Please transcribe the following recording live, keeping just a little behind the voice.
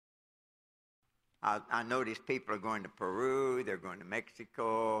I notice people are going to Peru, they're going to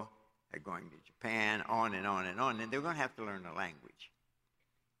Mexico, they're going to Japan, on and on and on, and they're going to have to learn the language.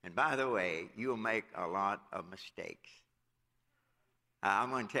 And by the way, you'll make a lot of mistakes.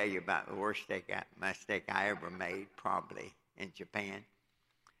 I'm going to tell you about the worst mistake I ever made, probably, in Japan.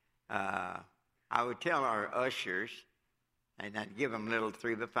 I would tell our ushers, and I'd give them little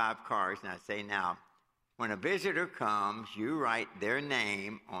 3x5 cards, and I'd say, now, when a visitor comes, you write their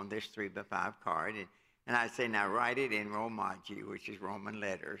name on this 3x5 card, and I'd say, now write it in Romaji, which is Roman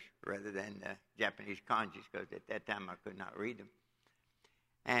letters, rather than the Japanese kanjis, because at that time I could not read them.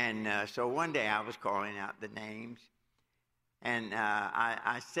 And so one day I was calling out the names, and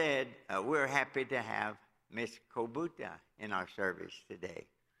I said, we're happy to have Miss Kobuta in our service today.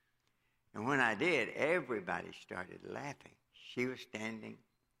 And when I did, everybody started laughing. She was standing,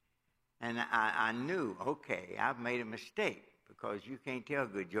 and I knew, okay, I've made a mistake, because you can't tell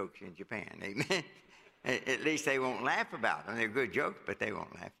good jokes in Japan, amen? At least they won't laugh about them. They're good jokes, but they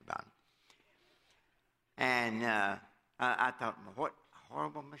won't laugh about them. And I thought, what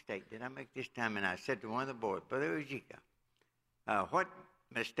horrible mistake did I make this time? And I said to one of the boys, Brother Ujika, what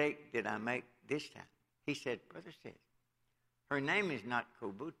mistake did I make this time? He said, Brother says, her name is not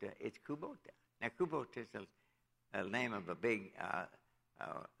Kobuta, it's Kubota. Now, Kubota is a name of a big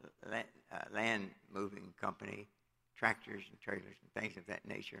land-moving company, tractors and trailers and things of that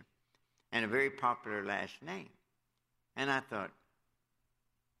nature, and a very popular last name. And I thought,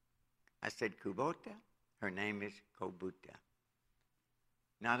 I said, Kubota, her name is Kobuta.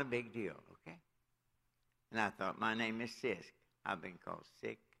 Not a big deal, okay? And I thought, my name is Sisk. I've been called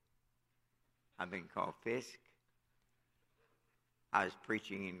Sick. I've been called Fisk. I was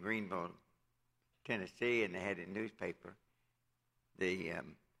preaching in Greenville, Tennessee, and they had a newspaper. The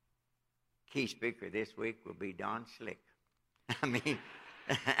key speaker this week will be Don Slick. I mean,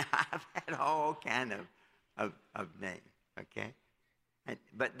 I've had all kind of names, okay?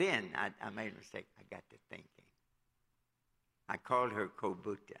 But then I made a mistake. I got to thinking. I called her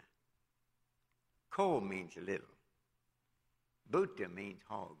Kobuta. Ko means little. Buta means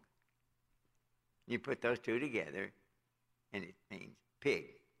hog. You put those two together, and it means pig.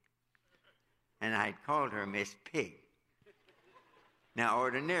 And I called her Miss Pig. Now,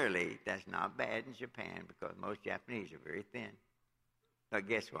 ordinarily, that's not bad in Japan, because most Japanese are very thin. But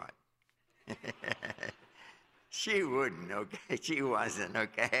guess what? She wouldn't, okay? She wasn't,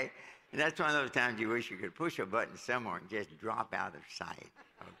 okay? And that's one of those times you wish you could push a button somewhere and just drop out of sight,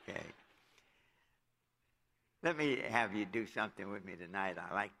 okay? Let me have you do something with me tonight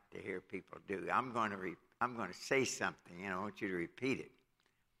I like to hear people do. I'm going to say something, and I want you to repeat it.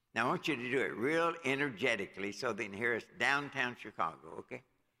 Now, I want you to do it real energetically so they can hear us downtown Chicago, okay?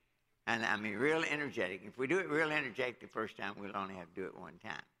 And I mean real energetic. If we do it real energetic the first time, we'll only have to do it one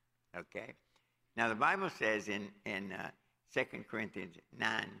time, okay? Now, the Bible says in 2 Corinthians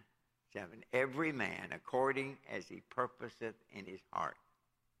 9:7, every man according as he purposeth in his heart,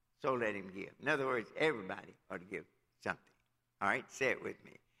 so let him give. In other words, everybody ought to give something. All right, say it with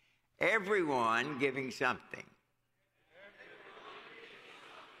me. Everyone giving something.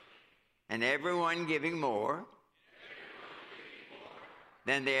 And everyone giving more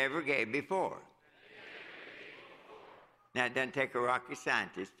than they ever gave before. Now, it doesn't take a rocket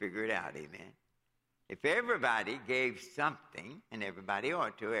scientist to figure it out, amen? If everybody gave something, and everybody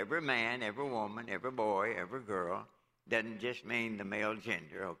ought to, every man, every woman, every boy, every girl, doesn't just mean the male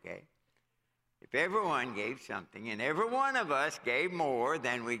gender, okay? If everyone gave something, and every one of us gave more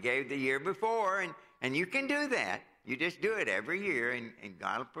than we gave the year before, and you can do that. You just do it every year, and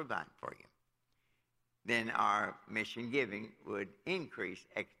God will provide for you. Then our mission giving would increase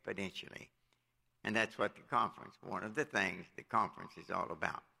exponentially. And that's what the conference, one of the things the conference is all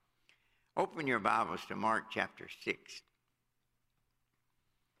about. Open your Bibles to Mark chapter 6.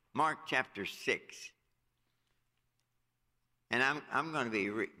 Mark chapter 6. And I'm going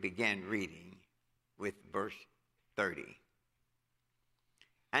to begin reading with verse 30.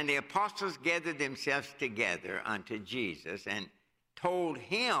 And the apostles gathered themselves together unto Jesus and told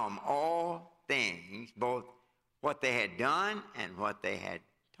him all things, both what they had done and what they had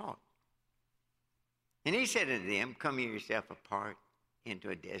taught. And he said unto them, come ye yourself apart into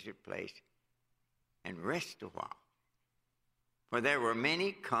a desert place and rest a while. For there were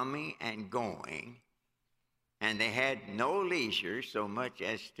many coming and going, and they had no leisure so much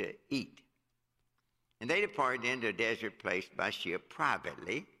as to eat. And they departed into a desert place by ship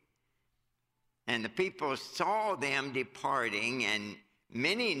privately. And the people saw them departing, and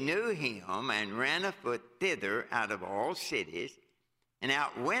many knew him, and ran afoot thither out of all cities, and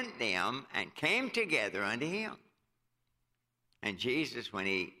outwent them, and came together unto him. And Jesus, when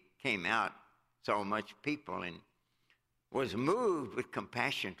he came out so much people and was moved with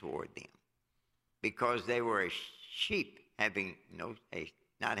compassion toward them because they were a sheep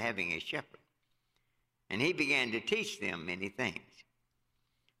not having a shepherd. And he began to teach them many things.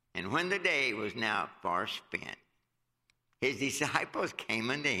 And when the day was now far spent, his disciples came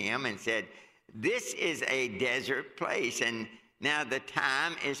unto him and said, "This is a desert place, and now the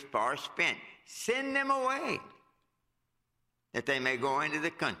time is far spent. Send them away, that they may go into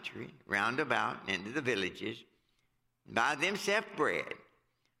the country round about and into the villages, and buy themselves bread,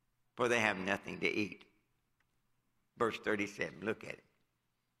 for they have nothing to eat." Verse 37, look at it.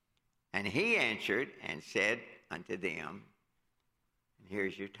 And he answered and said unto them, and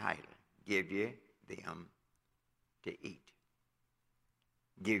here's your title, "Give ye them to eat."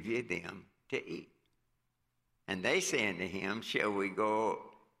 Give ye them to eat. And they say unto him, "Shall we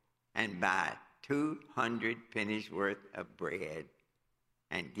go and buy 200 pennies worth of bread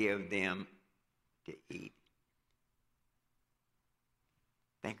and give them to eat?"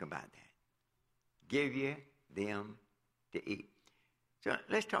 Think about that. Give ye them to eat. So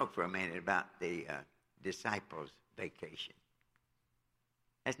let's talk for a minute about the disciples' vacation.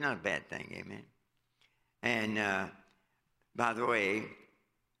 That's not a bad thing, amen? And by the way,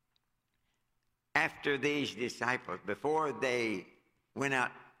 after these disciples, before they went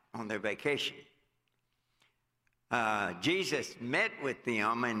out on their vacation, Jesus met with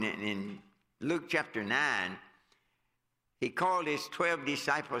them, and in Luke chapter 9, he called his 12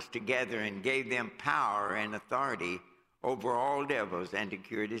 disciples together and gave them power and authority over all devils and to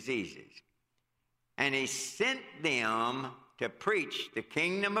cure diseases. And he sent them to preach the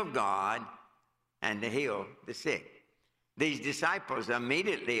kingdom of God and to heal the sick. These disciples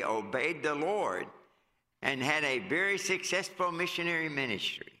immediately obeyed the Lord and had a very successful missionary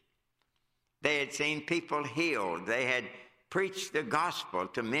ministry. They had seen people healed. They had preached the gospel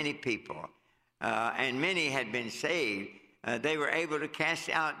to many people, and many had been saved. They were able to cast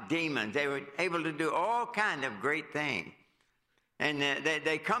out demons. They were able to do all kinds of great things. And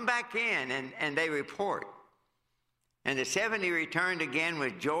they come back in and they report. And the 70 returned again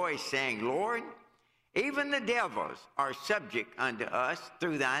with joy, saying, "Lord, even the devils are subject unto us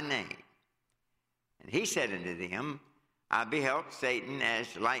through thy name." And he said unto them, "I beheld Satan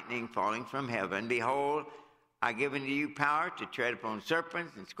as lightning falling from heaven. Behold, I give unto you power to tread upon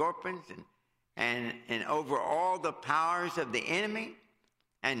serpents and scorpions and over all the powers of the enemy,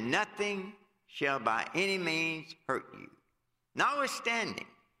 and nothing shall by any means hurt you. Notwithstanding,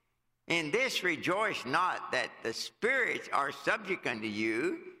 in this rejoice not that the spirits are subject unto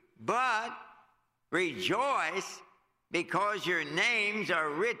you, but rejoice because your names are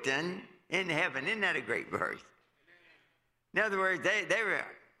written in heaven." Isn't that a great verse? In other words, they were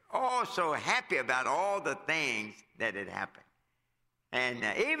all so happy about all the things that had happened. And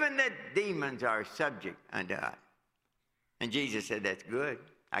even the demons are subject unto us. And Jesus said, "That's good.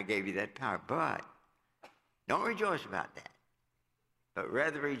 I gave you that power. But don't rejoice about that. But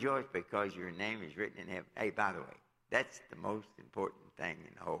rather rejoice because your name is written in heaven." Hey, by the way, that's the most important thing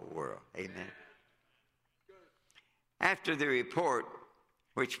in the whole world. Amen. After the report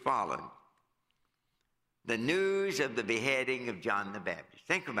which followed, the news of the beheading of John the Baptist.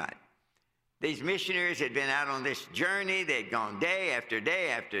 Think about it. These missionaries had been out on this journey. They'd gone day after day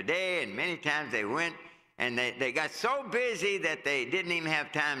after day, and many times they went, and they got so busy that they didn't even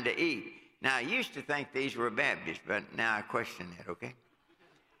have time to eat. Now, I used to think these were Baptists, but now I question that, okay?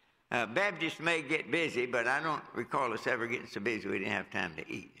 Baptists may get busy, but I don't recall us ever getting so busy we didn't have time to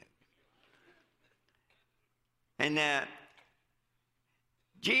eat. And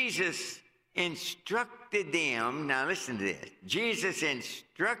Jesus instructed them, now listen to this, Jesus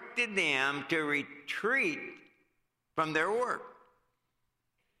instructed them to retreat from their work.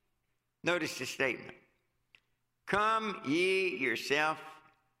 Notice the statement, "Come ye yourself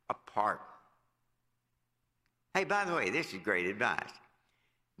apart." Hey, by the way, this is great advice.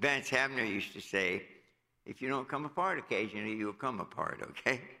 Vance Havner used to say, "If you don't come apart occasionally, you'll come apart,"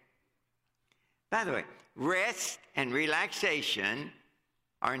 okay? By the way, rest and relaxation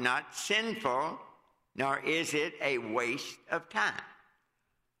are not sinful, nor is it a waste of time.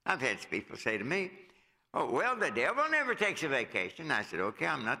 I've had people say to me, "Oh, well, the devil never takes a vacation." I said, "Okay,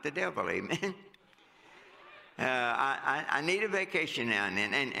 I'm not the devil, amen." I need a vacation now and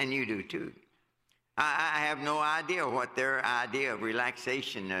then, and you do too. I have no idea what their idea of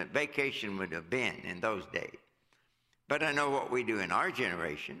relaxation, vacation would have been in those days. But I know what we do in our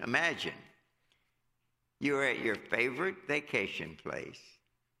generation. Imagine you're at your favorite vacation place.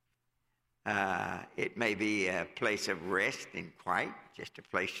 It may be a place of rest and quiet, just a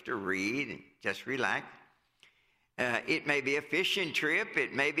place to read and just relax. It may be a fishing trip.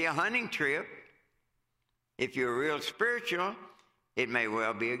 It may be a hunting trip. If you're real spiritual, it may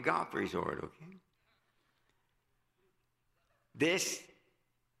well be a golf resort, okay? This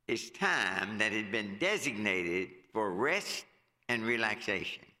is time that had been designated for rest and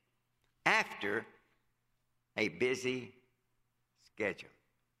relaxation after a busy schedule.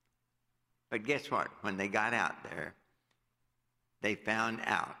 But guess what? When they got out there, they found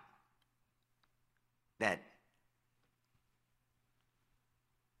out that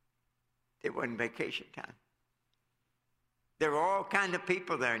it wasn't vacation time. There were all kinds of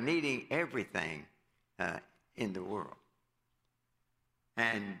people there needing everything in the world.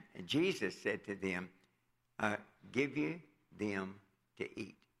 And Jesus said to them, give you them to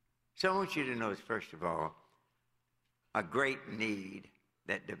eat. So I want you to notice, first of all, a great need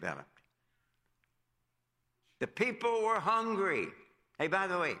that developed. The people were hungry. Hey, by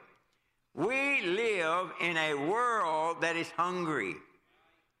the way, we live in a world that is hungry.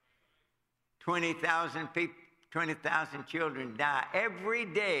 20,000 people, 20,000 children die every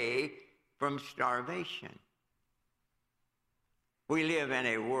day from starvation. We live in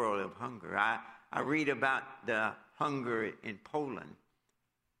a world of hunger. I read about the hunger in Poland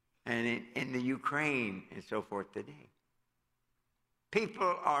and in the Ukraine and so forth today.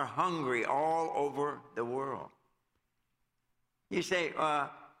 People are hungry all over the world. You say,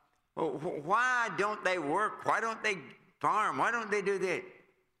 why don't they work? Why don't they farm? Why don't they do that?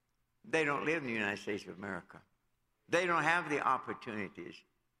 They don't live in the United States of America. They don't have the opportunities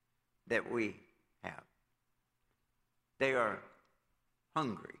that we have. They are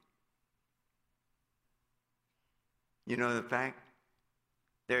hungry. You know the fact?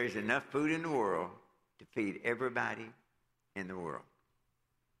 There is enough food in the world to feed everybody in the world.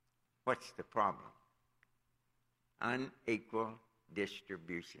 What's the problem? Unequal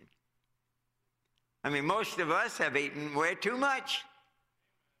distribution. I mean, most of us have eaten way too much.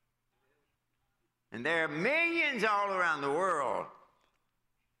 And there are millions all around the world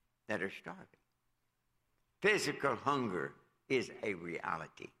that are starving. Physical hunger is a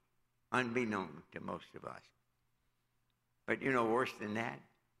reality, unbeknown to most of us. But you know, worse than that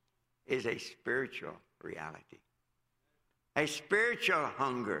is a spiritual reality. A spiritual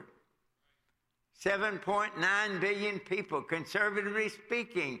hunger. 7.9 billion people, conservatively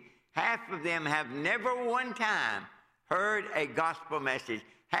speaking, half of them have never one time heard a gospel message.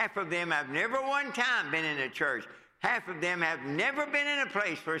 Half of them have never one time been in a church. Half of them have never been in a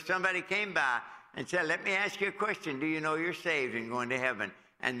place where somebody came by and said, let me ask you a question. Do you know you're saved and going to heaven?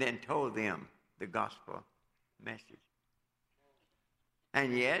 And then told them the gospel message.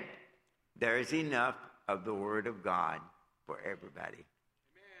 And yet, there is enough of the Word of God for everybody.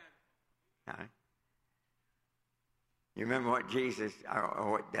 Amen. You remember what Jesus,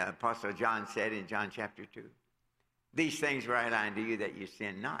 or what the Apostle John said in John chapter 2? These things write I unto you that you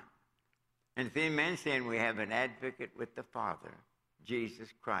sin not. And if any man sin, we have an advocate with the Father, Jesus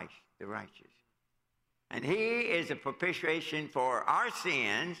Christ the righteous. And he is a propitiation for our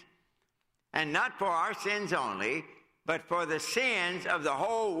sins, and not for our sins only, but for the sins of the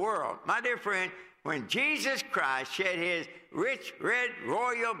whole world. My dear friend, when Jesus Christ shed his rich, red,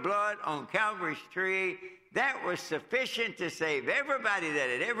 royal blood on Calvary's tree, that was sufficient to save everybody that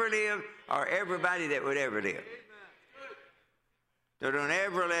had ever lived or everybody that would ever live. So don't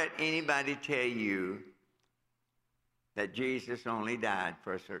ever let anybody tell you that Jesus only died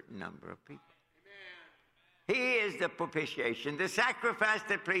for a certain number of people. He is the propitiation, the sacrifice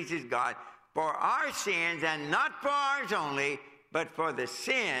that pleases God for our sins, and not for ours only, but for the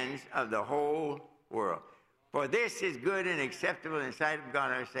sins of the whole world. For this is good and acceptable in the sight of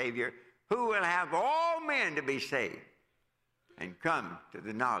God our Savior, who will have all men to be saved and come to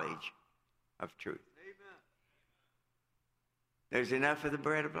the knowledge of truth. Amen. There's enough of the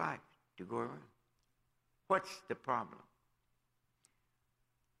bread of life to go around. What's the problem?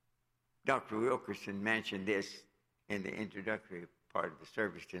 Dr. Wilkerson mentioned this in the introductory part of the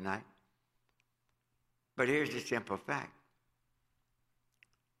service tonight. But here's the simple fact.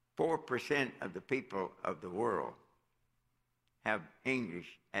 4% of the people of the world have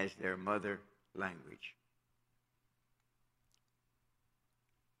English as their mother language.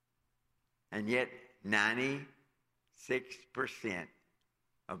 And yet 96%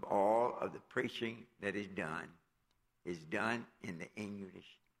 of all of the preaching that is done in the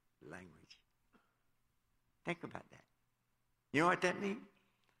English language. Think about that. You know what that means?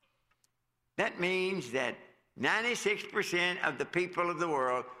 That means that 96% of the people of the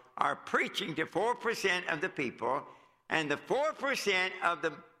world are preaching to 4% of the people, and the 4% of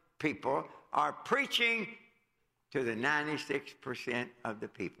the people are preaching to the 96% of the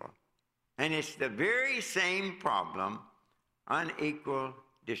people. And it's the very same problem, unequal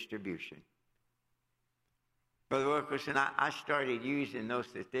distribution. Brother Wilkerson, I started using those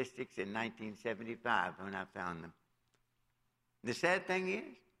statistics in 1975 when I found them. The sad thing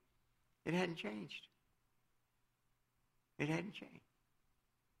is, it hadn't changed. It hadn't changed.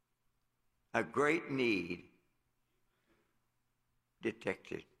 A great need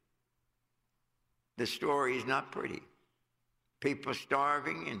detected. The story is not pretty. People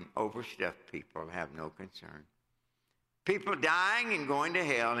starving and overstuffed people have no concern. People dying and going to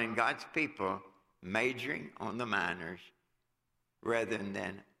hell, and God's people majoring on the minors rather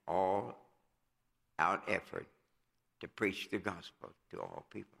than all-out effort to preach the gospel to all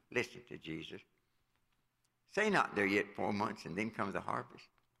people. Listen to Jesus. Say not there yet 4 months, and then comes the harvest.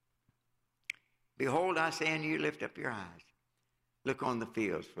 Behold, I say unto you, lift up your eyes. Look on the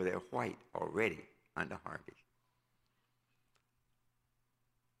fields, for they're white already unto harvest.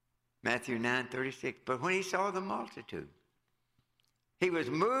 Matthew 9:36. But when he saw the multitude, he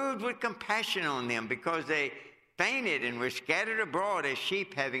was moved with compassion on them, because they fainted and were scattered abroad as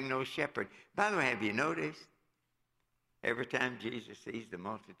sheep having no shepherd. By the way, have you noticed? Every time Jesus sees the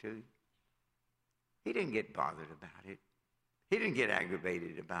multitude, he didn't get bothered about it. He didn't get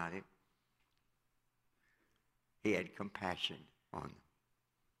aggravated about it. He had compassion on them.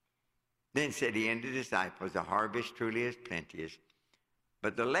 Then said he unto the disciples, the harvest truly is plenteous,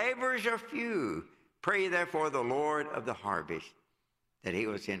 but the laborers are few. Pray therefore the Lord of the harvest, that he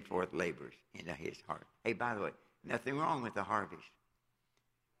will send forth laborers into his harvest. Hey, by the way, nothing wrong with the harvest.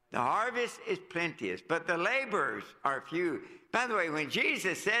 The harvest is plenteous, but the laborers are few. By the way, when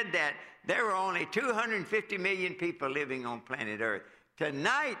Jesus said that, there were only 250 million people living on planet Earth.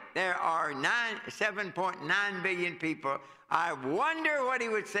 Tonight, there are 7.9 billion people. I wonder what he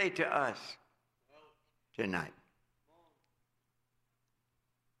would say to us tonight.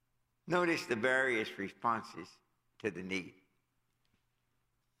 Notice the various responses to the need.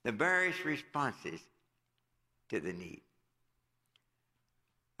 The various responses to the need.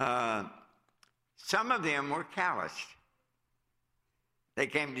 Some of them were calloused. They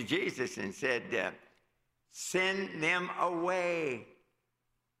came to Jesus and said, send them away.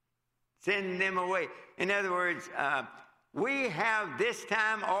 Send them away. In other words, we have this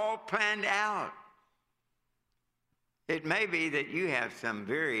time all planned out. It may be that you have some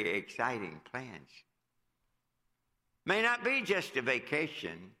very exciting plans. May not be just a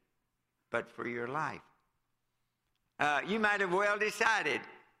vacation, but for your life. You might have well decided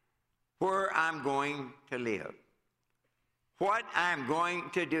where I'm going to live, what I'm going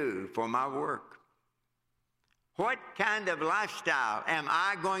to do for my work, what kind of lifestyle am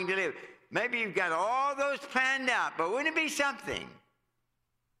I going to live. Maybe you've got all those planned out, but wouldn't it be something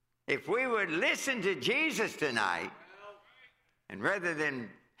if we would listen to Jesus tonight, and rather than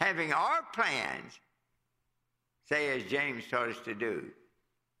having our plans, say as James taught us to do,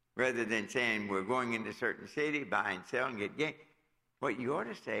 rather than saying we're going into a certain city, buy and sell and get gain, what you ought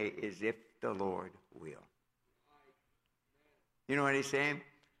to say is, if the Lord will. You know what he's saying?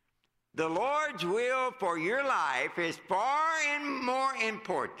 The Lord's will for your life is far and more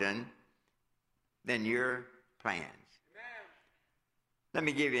important than your plans. Amen. Let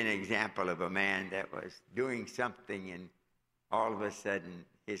me give you an example of a man that was doing something and all of a sudden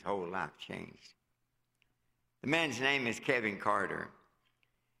his whole life changed. The man's name is Kevin Carter.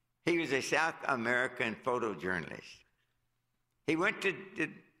 He was a South American photojournalist. He went to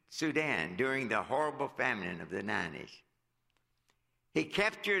Sudan during the horrible famine of the 90s. He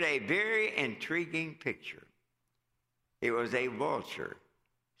captured a very intriguing picture. It was a vulture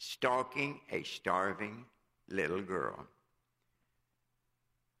stalking a starving little girl.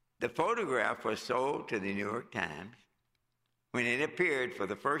 The photograph was sold to the New York Times when it appeared for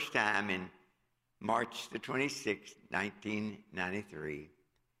the first time in March the 26th, 1993.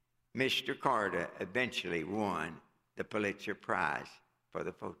 Mr. Carter eventually won the Pulitzer Prize for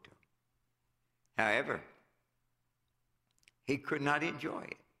the photo. However, he could not enjoy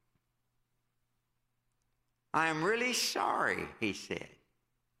it. I am really sorry, he said,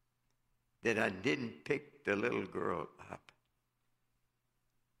 that I didn't pick the little girl up.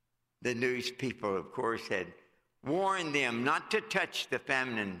 The news people, of course, had warned them not to touch the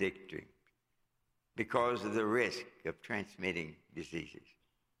famine victim because of the risk of transmitting diseases.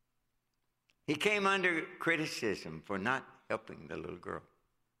 He came under criticism for not helping the little girl.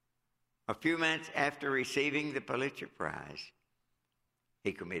 A few months after receiving the Pulitzer Prize,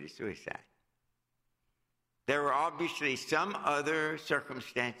 he committed suicide. There were obviously some other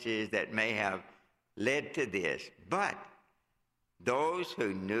circumstances that may have led to this, but those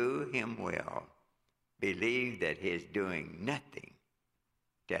who knew him well believed that his doing nothing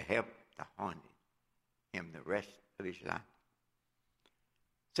to help haunted him the rest of his life.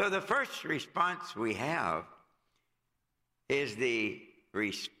 So the first response we have is the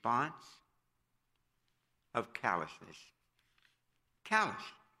response of callousness. Callous.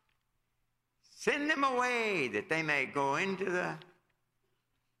 Send them away that they may go into the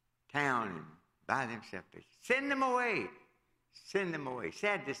town and buy themselves fish. Send them away. Send them away.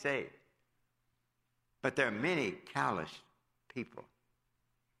 Sad to say. But there are many callous people,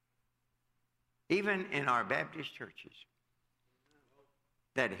 even in our Baptist churches,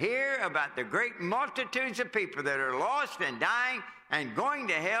 that hear about the great multitudes of people that are lost and dying and going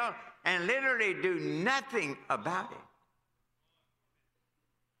to hell and literally do nothing about it.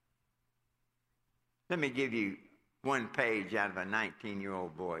 Let me give you one page out of a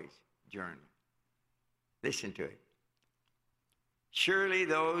 19-year-old boy's journal. Listen to it. Surely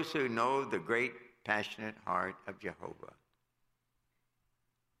those who know the great passionate heart of Jehovah,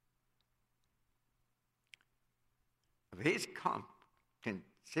 of his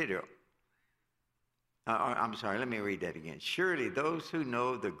consider, let me read that again. Surely those who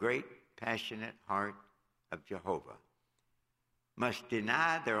know the great passionate heart of Jehovah must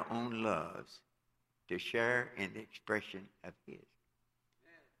deny their own loves to share in the expression of his.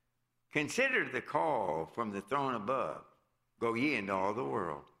 Consider the call from the throne above. Go ye into all the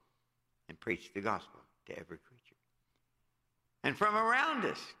world and preach the gospel to every creature. And from around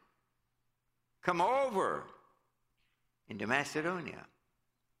us, come over into Macedonia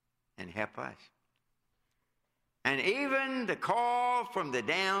and help us. And even the call from the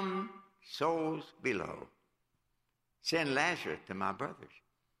damned souls below. Send Lazarus to my brothers,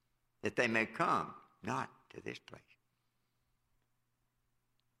 that they may come not to this place.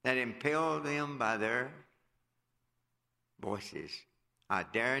 That impel them by their voices. I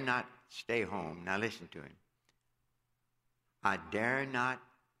dare not stay home. Now listen to him. I dare not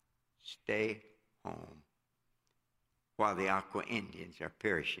stay home while the Aqua Indians are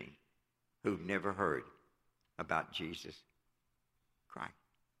perishing, who've never heard about Jesus Christ.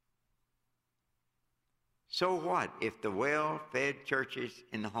 So what if the well-fed churches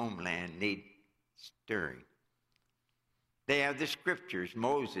in the homeland need stirring? They have the scriptures,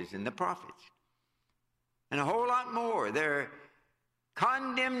 Moses and the prophets, and a whole lot more. Their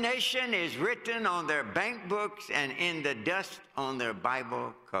condemnation is written on their bank books and in the dust on their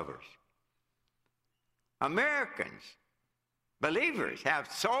Bible covers. Americans, believers, have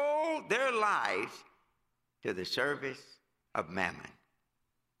sold their lives to the service of mammon.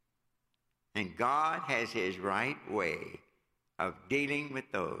 And God has his right way of dealing with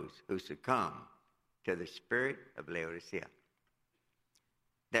those who succumb to the spirit of Laodicea.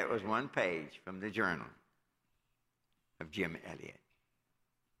 That was one page from the journal of Jim Elliot.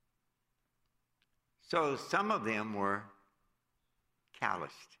 So some of them were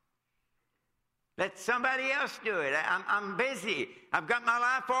calloused. Let somebody else do it. I'm busy. I've got my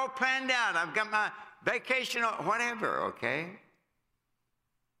life all planned out. I've got my vacation or whatever, okay?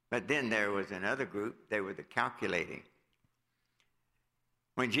 But then there was another group. They were the calculating.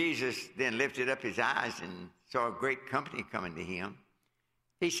 When Jesus then lifted up his eyes and saw a great company coming to him,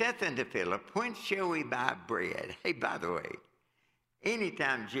 he saith unto Philip, when shall we buy bread? Hey, by the way,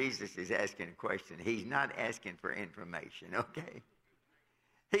 anytime Jesus is asking a question, he's not asking for information, okay?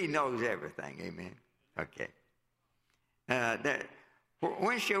 He knows everything, amen? Okay.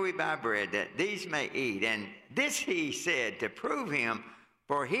 When shall we buy bread that these may eat? And this he said to prove him,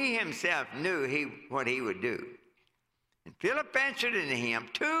 for he himself knew what he would do. And Philip answered unto him,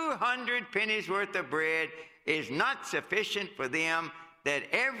 200 pennies worth of bread is not sufficient for them, that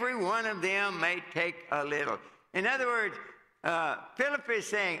every one of them may take a little. In other words, Philip is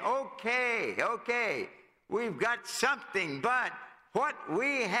saying, okay, we've got something, but what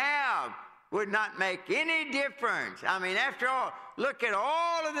we have would not make any difference. I mean, after all, look at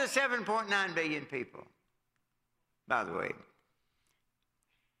all of the 7.9 billion people. By the way,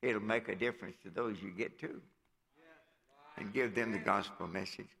 it'll make a difference to those you get to and give them the gospel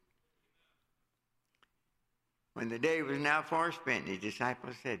message. When the day was now far spent, his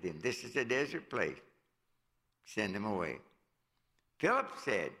disciples said to him, this is a desert place. Send them away. Philip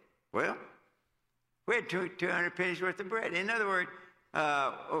said, well, we had 200 pennies worth of bread. In other words,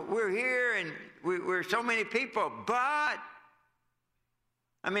 we're here and we're so many people, but,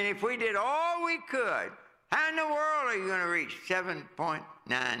 I mean, if we did all we could, how in the world are you going to reach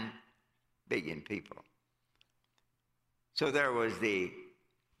 7.9 billion people? So there was the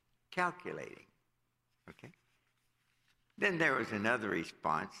calculating, okay? Then there was another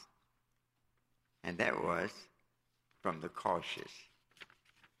response, and that was from the cautious.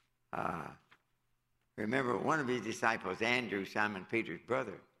 Remember, one of his disciples, Andrew, Simon Peter's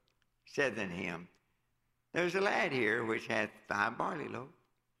brother, said unto him, there's a lad here which hath 5 barley loaves,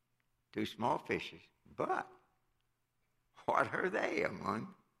 2 small fishes, but What are they among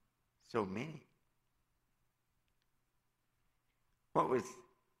so many? What was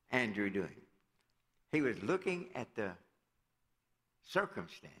Andrew doing? He was looking at the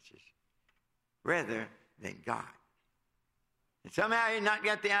circumstances rather than God. And somehow he not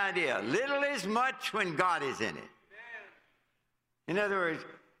got the idea. Little is much when God is in it. In other words,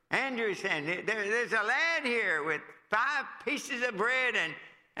 Andrew is saying, there's a lad here with 5 pieces of bread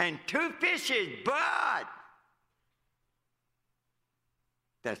and 2 fishes, but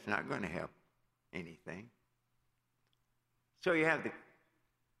that's not going to help anything. So you have the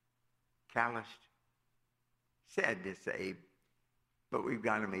calloused, sad to say, but we've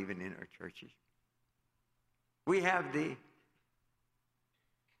got them even in our churches. We have the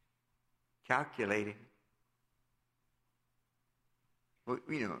calculating. Well,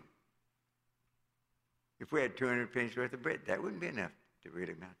 you know, if we had 200 pennies worth of bread, that wouldn't be enough to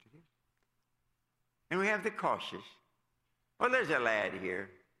really amount to this. And we have the cautious. Well, there's a lad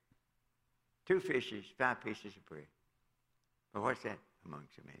here, 2 fishes, 5 pieces of bread. But what's that among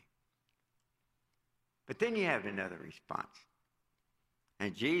so many? But then you have another response.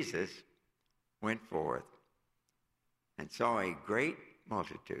 And Jesus went forth and saw a great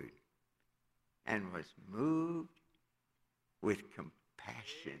multitude and was moved with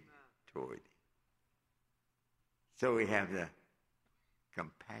compassion toward them. So we have the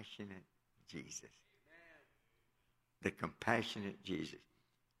compassionate Jesus. The compassionate Jesus.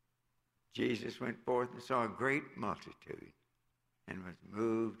 Jesus went forth and saw a great multitude and was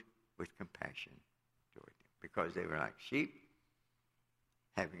moved with compassion toward them because they were like sheep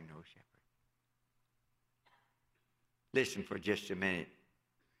having no shepherd. Listen for just a minute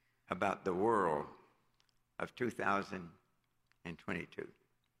about the world of 2022.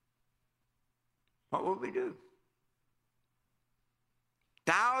 What will we do?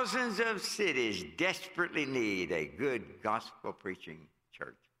 Thousands of cities desperately need a good gospel preaching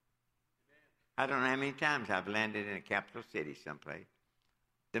church. I don't know how many times I've landed in a capital city someplace.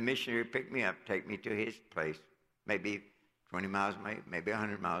 The missionary picked me up, take me to his place, maybe 20 miles away, maybe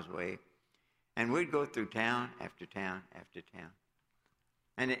 100 miles away. And we'd go through town after town after town.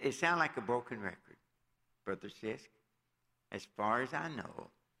 And it sounded like a broken record. Brother Sisk, as far as I know,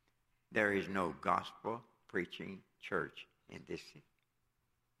 there is no gospel preaching church in this city.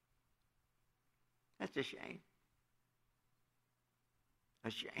 That's a shame.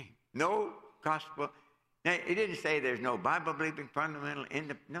 A shame. No gospel. Now, he didn't say there's no Bible-believing fundamental in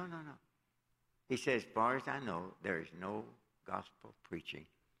the... No. He says, as far as I know, there is no gospel preaching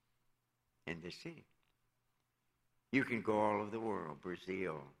in this city. You can go all over the world,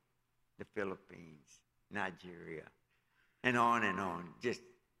 Brazil, the Philippines, Nigeria, and on, just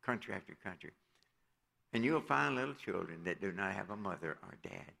country after country. And you'll find little children that do not have a mother or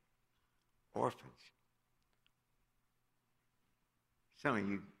dad, orphans. Some of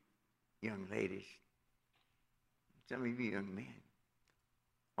you young ladies, some of you young men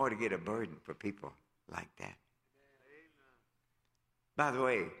ought to get a burden for people like that. Amen. By the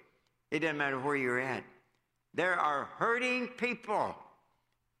way, it doesn't matter where you're at. There are hurting people.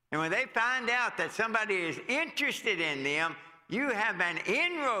 And when they find out that somebody is interested in them, you have an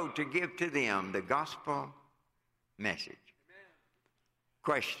inroad to give to them the gospel message. Amen.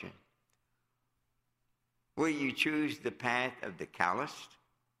 Question. Will you choose the path of the calloused,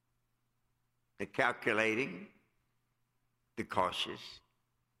 the calculating, the cautious,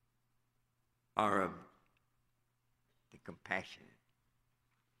 or of the compassionate?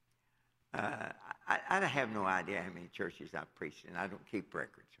 I have no idea how many churches I've preached in. I don't keep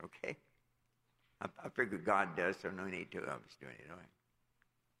records, okay? I figure God does, so no need to of us doing it. Right?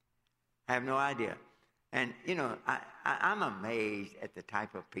 I have no idea. And, you know, I'm amazed at the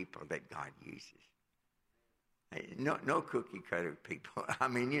type of people that God uses. No cookie cutter people. I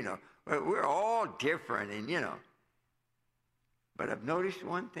mean, you know, we're all different and, you know. But I've noticed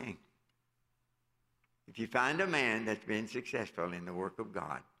one thing. If you find a man that's been successful in the work of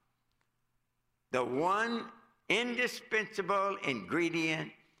God, the one indispensable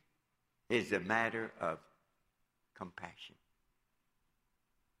ingredient is a matter of compassion.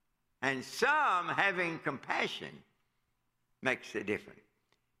 And some having compassion makes a difference.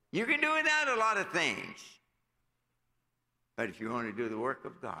 You can do without a lot of things. But if you want to do the work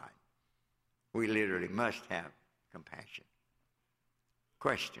of God, we literally must have compassion.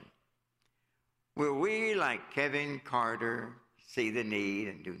 Question. Will we, like Kevin Carter, see the need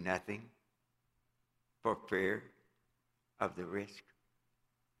and do nothing for fear of the risk?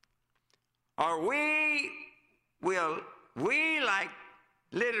 Or will we, like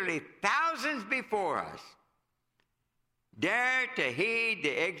literally thousands before us, dare to heed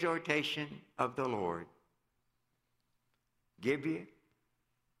the exhortation of the Lord? give you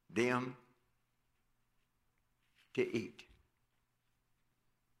them to eat.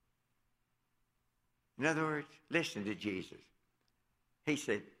 In other words, listen to Jesus. He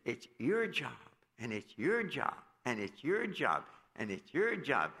said, it's your job, and it's your job, and it's your job, and it's your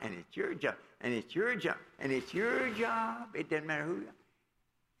job, and it's your job, and it's your job, and it's your job. It doesn't matter who you are.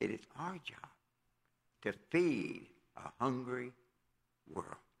 It is our job to feed a hungry world.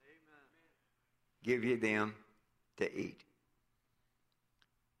 Amen. Give you them to eat.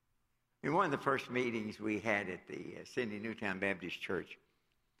 In one of the first meetings we had at the Sydney Newtown Baptist Church,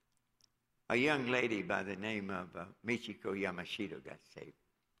 a young lady by the name of Michiko Yamashita got saved.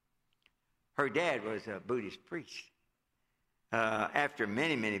 Her dad was a Buddhist priest. After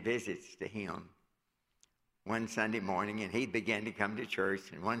many, many visits to him, one Sunday morning, and he began to come to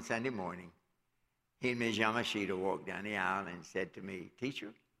church, and one Sunday morning, he and Ms. Yamashita walked down the aisle and said to me,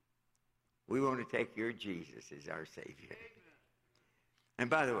 "Teacher, we want to take your Jesus as our Savior." And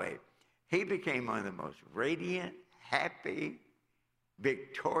by the way, he became one of the most radiant, happy,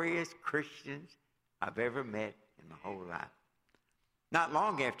 victorious Christians I've ever met in my whole life. Not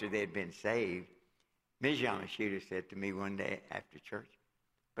long after they had been saved, Ms. Yamashita said to me one day after church,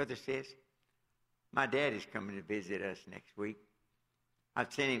 "Brother Sis, my dad is coming to visit us next week.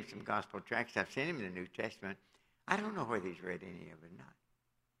 I've sent him some gospel tracts. I've sent him the New Testament. I don't know whether he's read any of it or not.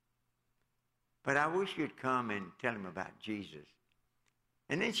 But I wish you'd come and tell him about Jesus."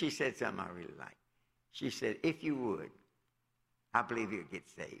 And then she said something I really liked. She said, "If you would, I believe he'll get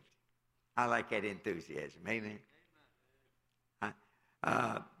saved." I like that enthusiasm. Amen.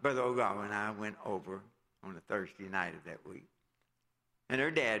 Brother Ogawa and I went over on a Thursday night of that week. And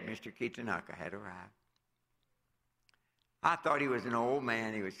her dad, Mr. Kitanaka, had arrived. I thought he was an old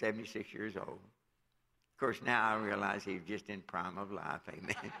man. He was 76 years old. Of course, now I realize he was just in prime of life.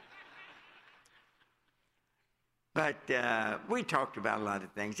 Amen. But we talked about a lot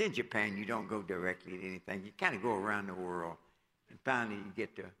of things. In Japan, you don't go directly to anything. You kind of go around the world, and finally you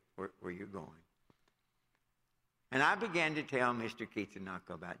get to where you're going. And I began to tell Mr. Kitanaka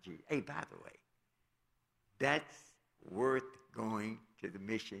about Jesus. Hey, by the way, that's worth going to the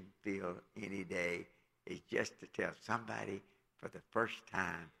mission field any day, is just to tell somebody for the first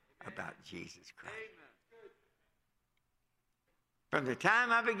time about Jesus Christ. From the time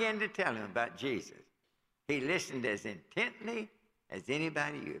I began to tell him about Jesus, he listened as intently as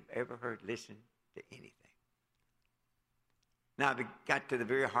anybody you've ever heard listen to anything. Now I got to the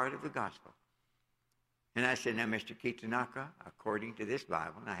very heart of the gospel. And I said, "Now, Mr. Kitanaka, according to this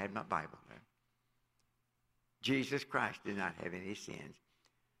Bible," and I had my Bible there, "Jesus Christ did not have any sins.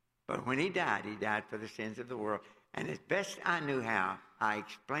 But when he died for the sins of the world. And as best I knew how, I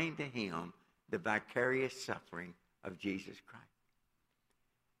explained to him the vicarious suffering of Jesus Christ.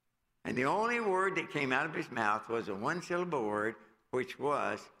 And the only word that came out of his mouth was a one-syllable word, which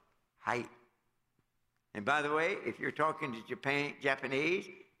was height. And by the way, if you're talking to Japanese,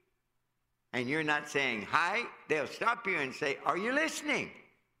 and you're not saying hi, they'll stop you and say, "Are you listening?"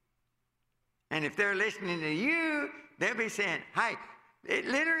 And if they're listening to you, they'll be saying, "Hi." It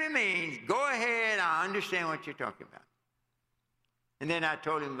literally means, "Go ahead, I understand what you're talking about." And then I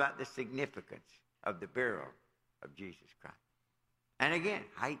told him about the significance of the burial of Jesus Christ. And again,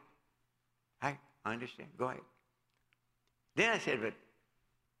 hi, I understand, go ahead. Then I said, "But,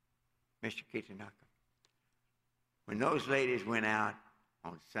 Mr. Kitanaka, when those ladies went out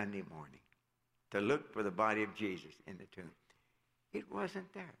on Sunday morning to look for the body of Jesus in the tomb, it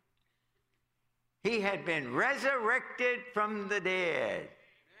wasn't there. He had been resurrected from the dead."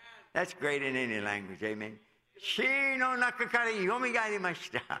 That's great in any language, amen. Shi no nakakara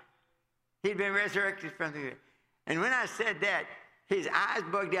yomigarimashita. He'd been resurrected from the dead. And when I said that, his eyes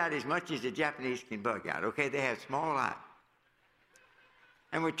bugged out as much as the Japanese can bug out, okay? They have small eyes.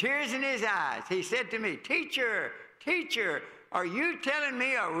 And with tears in his eyes, he said to me, Teacher, are you telling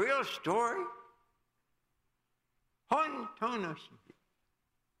me a real story?"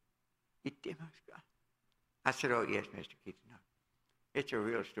 I said, "Oh, yes, Mr. Kitanaka. It's a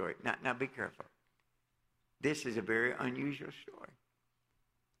real story." Now be careful. This is a very unusual story.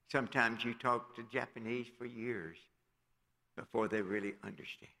 Sometimes you talk to Japanese for years before they really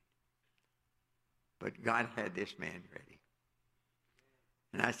understand. But God had this man ready.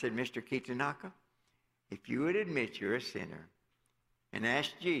 And I said, "Mr. Kitanaka, if you would admit you're a sinner and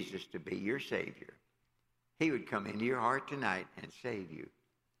ask Jesus to be your Savior, he would come into your heart tonight and save you."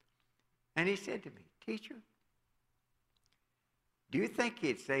 And he said to me, "Teacher, do you think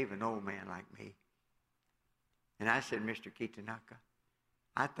he'd save an old man like me?" And I said, "Mr. Kitanaka,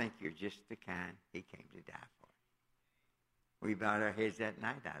 I think you're just the kind he came to die for." We bowed our heads that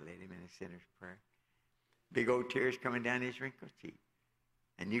night. I led him in a sinner's prayer. big old tears coming down his wrinkled cheek.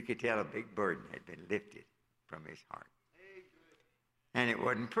 And you could tell a big burden had been lifted from his heart. And it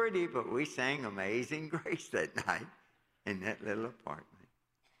wasn't pretty, but we sang Amazing Grace that night in that little apartment.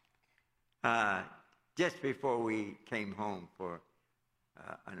 Just before we came home for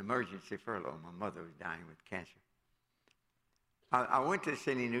an emergency furlough, my mother was dying with cancer. I went to the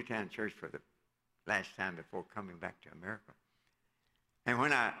Sydney Newtown Church for the last time before coming back to America. And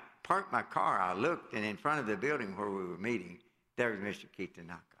when I parked my car, I looked, and in front of the building where we were meeting, there was Mr.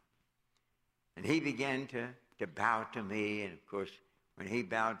 Kitanaka. And he began to bow to me, and of course, when he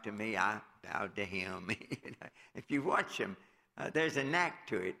bowed to me, I bowed to him. If you watch him, there's a knack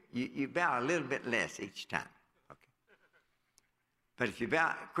to it. You bow a little bit less each time. Okay. But if you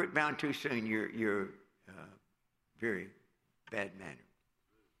quit bowing too soon, you're very bad mannered.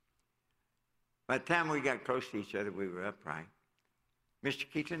 By the time we got close to each other, we were upright. Mr.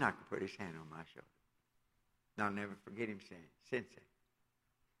 Kitanaka put his hand on my shoulder. And I'll never forget him saying, Sensei,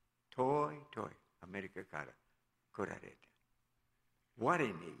 toi, America kara, korareta.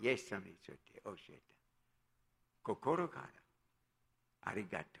 Warene, yesami sote, osheta. Kokoro kara,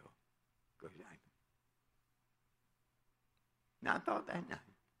 arigato, gozaimasu. Now I thought that night,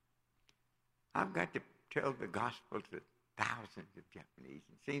 I've got to tell the gospel to thousands of Japanese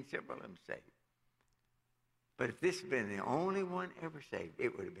and seen several of them saved. But if this had been the only one ever saved,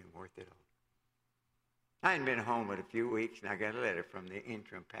 it would have been worth it all. I hadn't been home but a few weeks, and I got a letter from the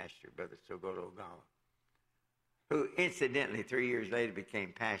interim pastor, Brother Sogoro Ogawa, who incidentally 3 years later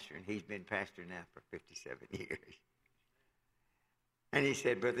became pastor, and he's been pastor now for 57 years. And he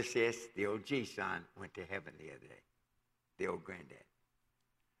said, Brother C.S., the old G-son went to heaven the other day, the old granddad.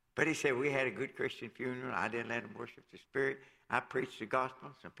 But he said, we had a good Christian funeral. I didn't let him worship the Spirit. I preached the gospel.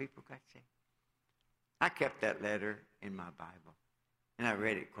 Some people got saved. I kept that letter in my Bible, and I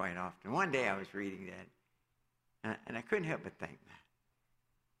read it quite often. One day I was reading that, and I couldn't help but think, man,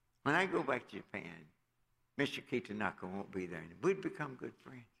 when I go back to Japan, Mr. Kitanaka won't be there, and we'd become good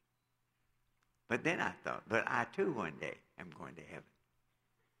friends. But then I thought, but I too one day am going to heaven.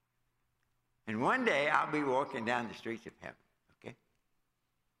 And one day I'll be walking down the streets of heaven, okay?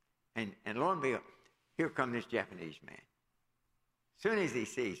 And lo and behold, here comes this Japanese man. As soon as he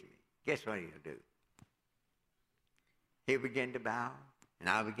sees me, guess what he'll do? He'll begin to bow, and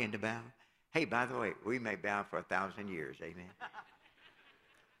I'll begin to bow. Hey, by the way, we may bow for 1,000 years, amen?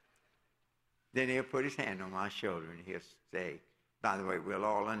 Then he'll put his hand on my shoulder, and he'll say, by the way, we'll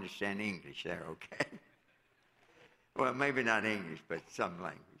all understand English there, okay? Well, maybe not English, but some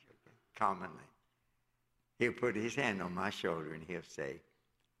language, okay? Common language. He'll put his hand on my shoulder, and he'll say,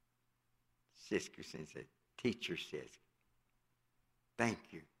 Sisko Sensei, teacher says, thank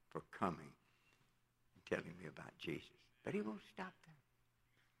you for coming and telling me about Jesus. But he won't stop there.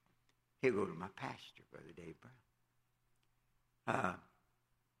 He'll go to my pastor, Brother Dave Brown.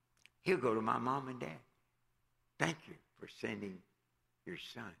 He'll go to my mom and dad. Thank you for sending your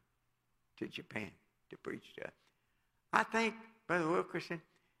son to Japan to preach to us. I think, Brother Wilkerson,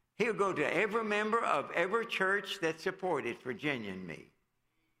 he'll go to every member of every church that supported Virginia and me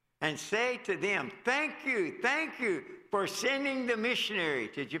and say to them, thank you for sending the missionary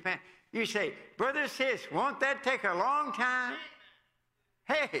to Japan. You say, Brother Sis, won't that take a long time?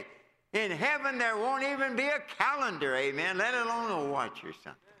 Hey, in heaven there won't even be a calendar, amen, let alone a watch or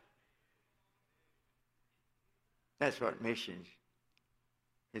something. That's what missions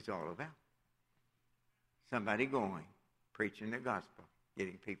is all about. Somebody going, preaching the gospel,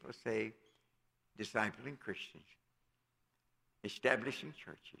 getting people saved, discipling Christians, establishing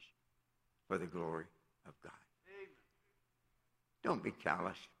churches for the glory of God. Don't be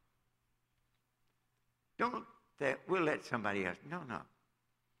callous. We'll let somebody else. No.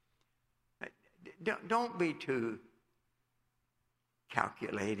 Don't be too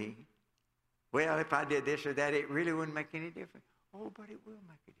calculating. Well, if I did this or that, it really wouldn't make any difference. Oh, but it will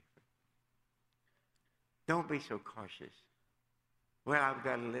make a difference. Don't be so cautious. Well, I've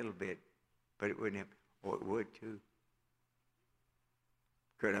got a little bit, but it wouldn't happen. Oh, it would too.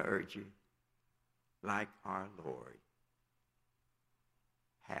 Could I urge you, like our Lord,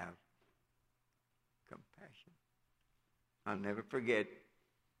 have compassion. I'll never forget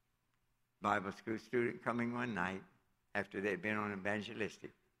Bible school student coming one night after they'd been on an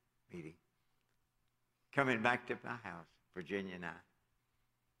evangelistic meeting, coming back to my house, Virginia and I.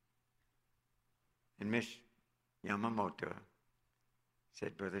 And Miss Yamamoto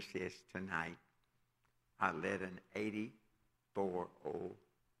said, Brother C.S., tonight I led an 84-year-old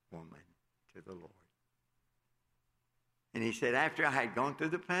woman to the Lord. And he said, after I had gone through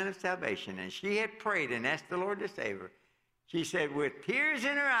the plan of salvation and she had prayed and asked the Lord to save her, she said, with tears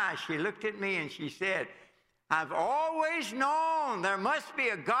in her eyes, she looked at me and she said, I've always known there must be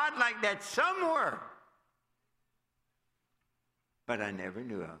a God like that somewhere. But I never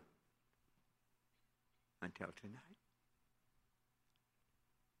knew of until tonight.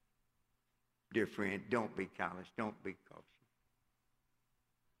 Dear friend, don't be callous. Don't be cautious.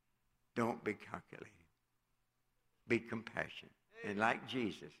 Don't be calculating. Be compassionate. And like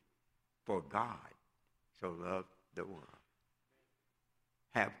Jesus, for God so loved the world.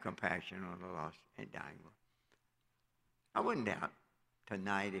 Have compassion on the lost and dying world. I wouldn't doubt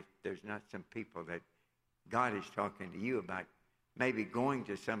tonight if there's not some people that God is talking to you about maybe going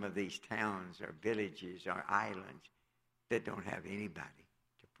to some of these towns or villages or islands that don't have anybody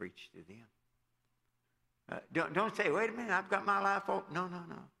to preach to them. Don't say, wait a minute, I've got my life open. No.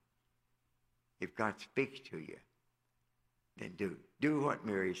 If God speaks to you, then do. Do what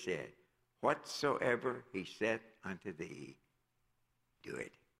Mary said. Whatsoever he saith unto thee, do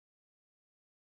it.